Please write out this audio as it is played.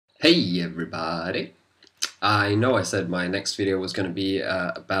Hey everybody! I know I said my next video was going to be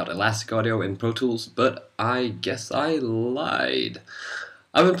about Elastic Audio in Pro Tools, but I guess I lied.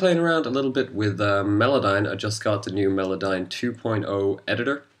 I've been playing around a little bit with Melodyne. I just got the new Melodyne 2.0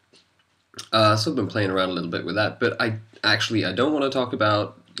 editor, so I've been playing around a little bit with that, but I don't want to talk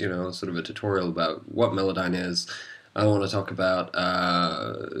about, sort of a tutorial about what Melodyne is. I want to talk about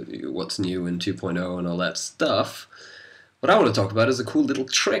what's new in 2.0 and all that stuff. What I want to talk about is a cool little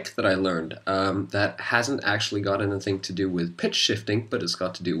trick that I learned that hasn't actually got anything to do with pitch shifting, but it's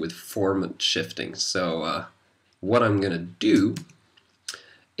got to do with formant shifting. So what I'm going to do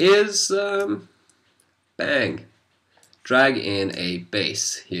is drag in a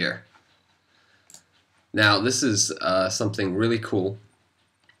bass here. Now this is something really cool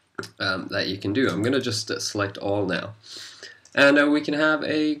that you can do. I'm going to just select all now, and we can have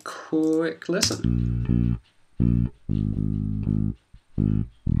a quick listen.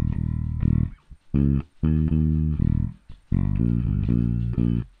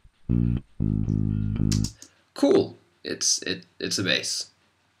 Cool. It's a bass.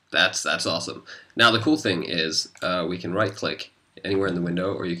 That's awesome. Now the cool thing is we can right click anywhere in the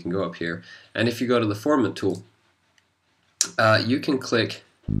window, or you can go up here, and if you go to the formant tool, you can click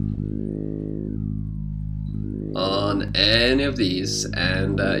on any of these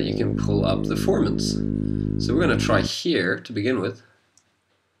and you can pull up the formants. So we're going to try here to begin with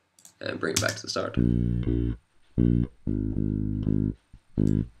and bring it back to the start.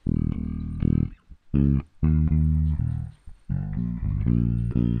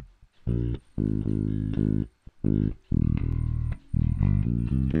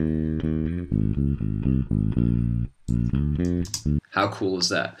 How cool is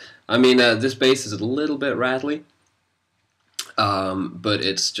that? I mean, this bass is a little bit rattly, but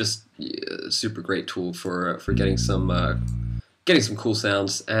it's just a super great tool for getting some cool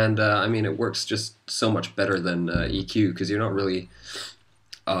sounds, and I mean, it works just so much better than EQ, because you're not really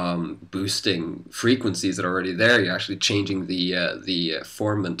boosting frequencies that are already there. You're actually changing the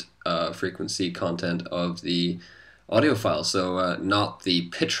formant frequency content of the audio file, so not the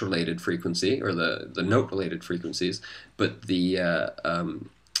pitch related frequency or the note related frequencies, but the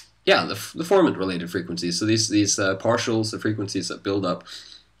formant related frequencies. So these partials, the frequencies that build up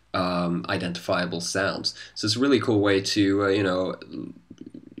identifiable sounds. So it's a really cool way to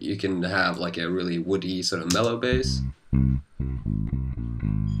you can have like a really woody sort of mellow bass,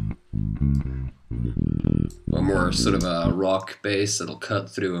 or more sort of a rock bass that'll cut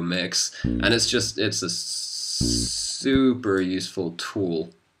through a mix, and it's a super useful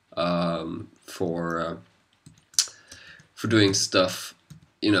tool for doing stuff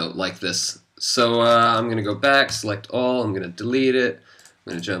like this. So I'm gonna go back, select all, I'm gonna delete it,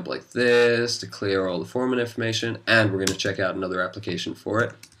 I'm gonna jump like this to clear all the formant information, and we're gonna check out another application for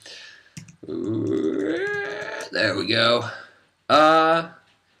it. There we go.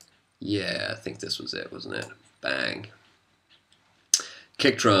 Yeah, I think this was it, wasn't it? Bang.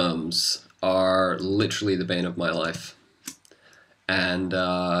 Kick drums are literally the bane of my life. And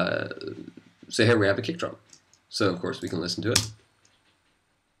so here we have a kick drum. So of course we can listen to it.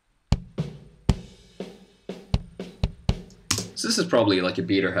 So this is probably like a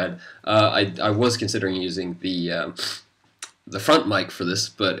beater head. I was considering using the front mic for this,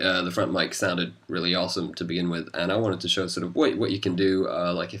 but the front mic sounded really awesome to begin with, and I wanted to show sort of what you can do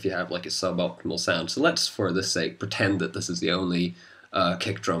like if you have like a suboptimal sound. So let's, for this sake, pretend that this is the only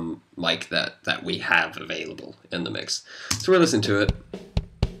kick drum mic that we have available in the mix. So we're listening to it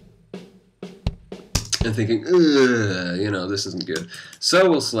and thinking, this isn't good. So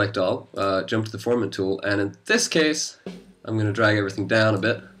we'll select all, jump to the formant tool, and in this case, I'm going to drag everything down a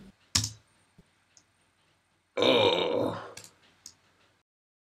bit. Oh.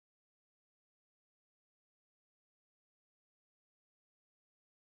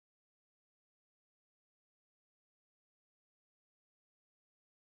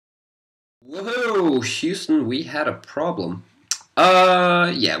 Whoa, Houston, we had a problem.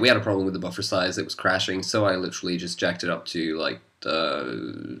 Yeah, we had a problem with the buffer size. It was crashing, so I literally just jacked it up to like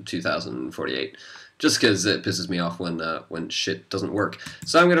 2048, just because it pisses me off when shit doesn't work.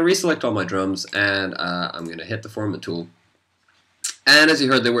 So I'm gonna reselect all my drums, and I'm gonna hit the formant tool. And as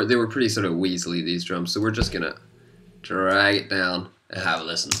you heard, they were pretty sort of weaselly, these drums. So we're just gonna drag it down and have a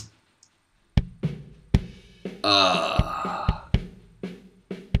listen.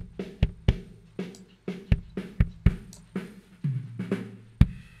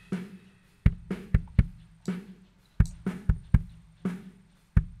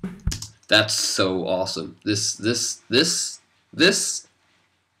 That's so awesome. This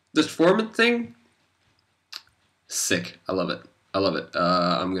formant thing, sick. I love it. I love it.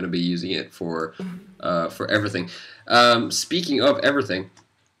 I'm going to be using it for everything. Speaking of everything,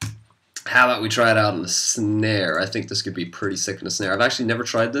 how about we try it out on the snare? I think this could be pretty sick in the snare. I've actually never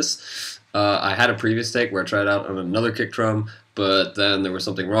tried this. I had a previous take where I tried out on another kick drum, but then there was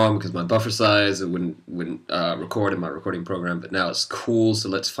something wrong because my buffer size, it wouldn't record in my recording program. But now it's cool, so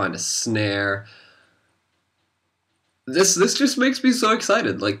let's find a snare. This just makes me so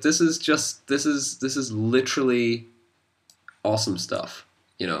excited. Like this is literally awesome stuff,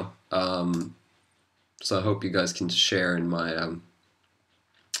 you know. So I hope you guys can share in my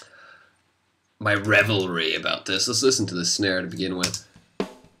my revelry about this. Let's listen to the snare to begin with.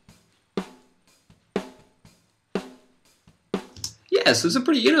 Yeah, so it's a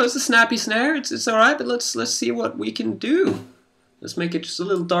pretty, it's a snappy snare. It's all right, but let's see what we can do. Let's make it just a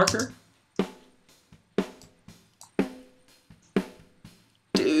little darker.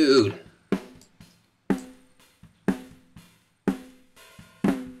 Dude.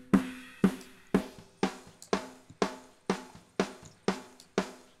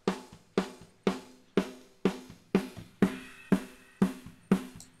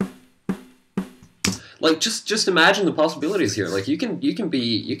 Like just imagine the possibilities here. Like you can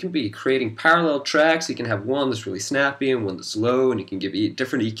be creating parallel tracks. You can have one that's really snappy and one that's low, and you can give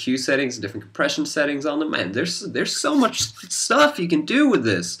different EQ settings and different compression settings on them. Man, there's so much stuff you can do with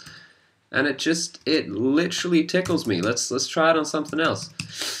this, and it literally tickles me. Let's try it on something else.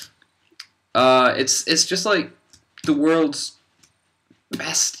 It's just like the world's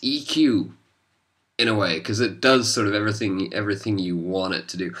best EQ in a way, because it does sort of everything you want it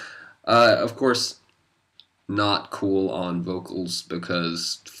to do. Of course, not cool on vocals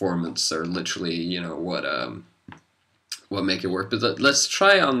because formants are literally, what make it work. But let's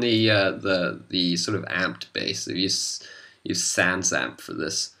try on the sort of amped bass. I use sans amp for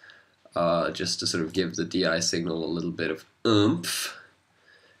this, just to sort of give the DI signal a little bit of oomph.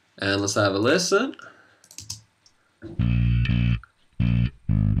 And let's have a listen.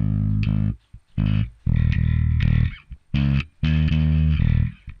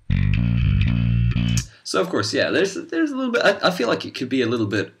 So of course, yeah, there's a little bit. I feel like it could be a little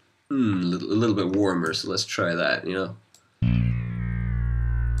bit warmer. So let's try that.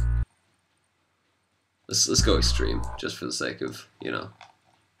 Let's go extreme just for the sake of the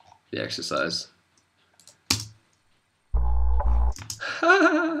exercise.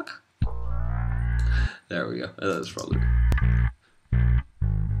 There we go. That's probably.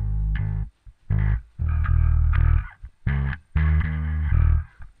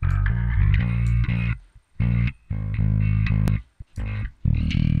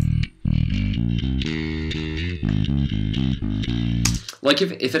 Like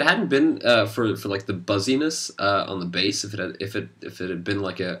if it hadn't been for like the buzziness on the bass, if it had been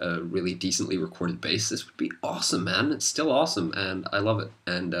like a really decently recorded bass, this would be awesome, man. It's still awesome, and I love it.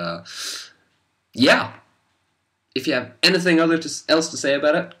 And yeah, if you have anything else to say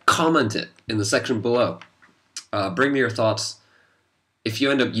about it, comment it in the section below. Bring me your thoughts. If you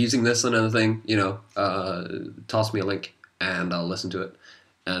end up using this on anything, toss me a link and I'll listen to it.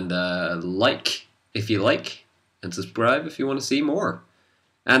 And like if you like, and subscribe if you want to see more.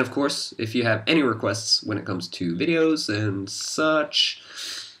 And of course, if you have any requests when it comes to videos and such,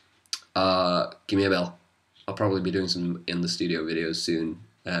 give me a bell. I'll probably be doing some in the studio videos soon,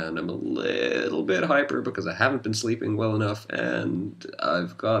 and I'm a little bit hyper because I haven't been sleeping well enough, and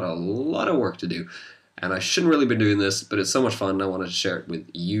I've got a lot of work to do. And I shouldn't really be doing this, but it's so much fun, I wanted to share it with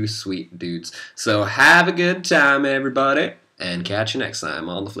you sweet dudes. So have a good time, everybody, and catch you next time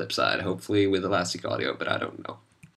on the flip side, hopefully with elastic audio, but I don't know.